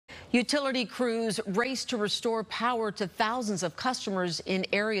Utility crews race to restore power to thousands of customers in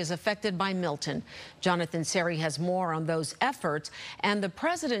areas affected by Milton. Jonathan Seri has more on those efforts and the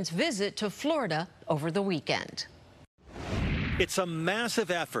president's visit to Florida over the weekend. It's a massive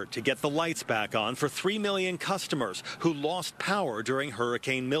effort to get the lights back on for 3 million customers who lost power during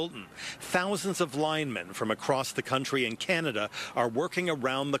Hurricane Milton. Thousands of linemen from across the country and Canada are working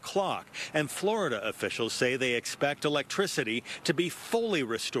around the clock, and Florida officials say they expect electricity to be fully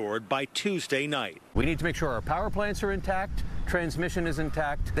restored by Tuesday night. We need to make sure our power plants are intact, transmission is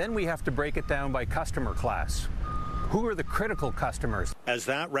intact. Then we have to break it down by customer class. Who are the critical customers? As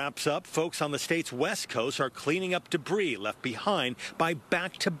that wraps up, folks on the state's west coast are cleaning up debris left behind by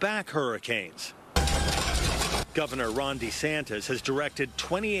back-to-back hurricanes. Governor Ron DeSantis has directed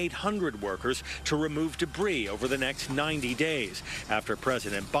 2,800 workers to remove debris over the next 90 days after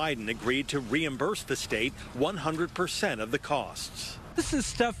President Biden agreed to reimburse the state 100% of the costs. This is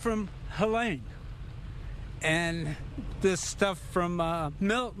stuff from Helene, and this stuff from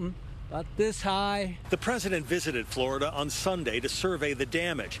Milton. About this high. The president visited Florida on Sunday to survey the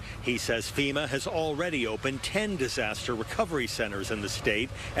damage. He says FEMA has already opened 10 disaster recovery centers in the state,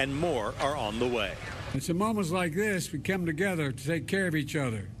 and more are on the way. It's in moments like this we come together to take care of each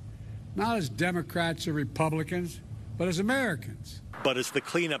other, not as Democrats or Republicans, but as Americans. But as the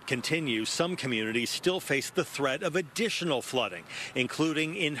cleanup continues, some communities still face the threat of additional flooding,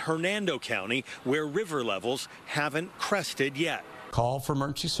 including in Hernando County, where river levels haven't crested yet. Call for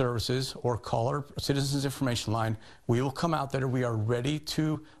emergency services or call our Citizens Information Line. We will come out there. We are ready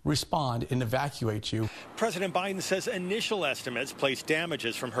to respond and evacuate you. President Biden says initial estimates place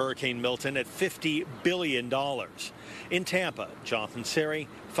damages from Hurricane Milton at $50 billion. In Tampa, Jonathan Seri,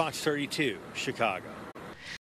 Fox 32, Chicago.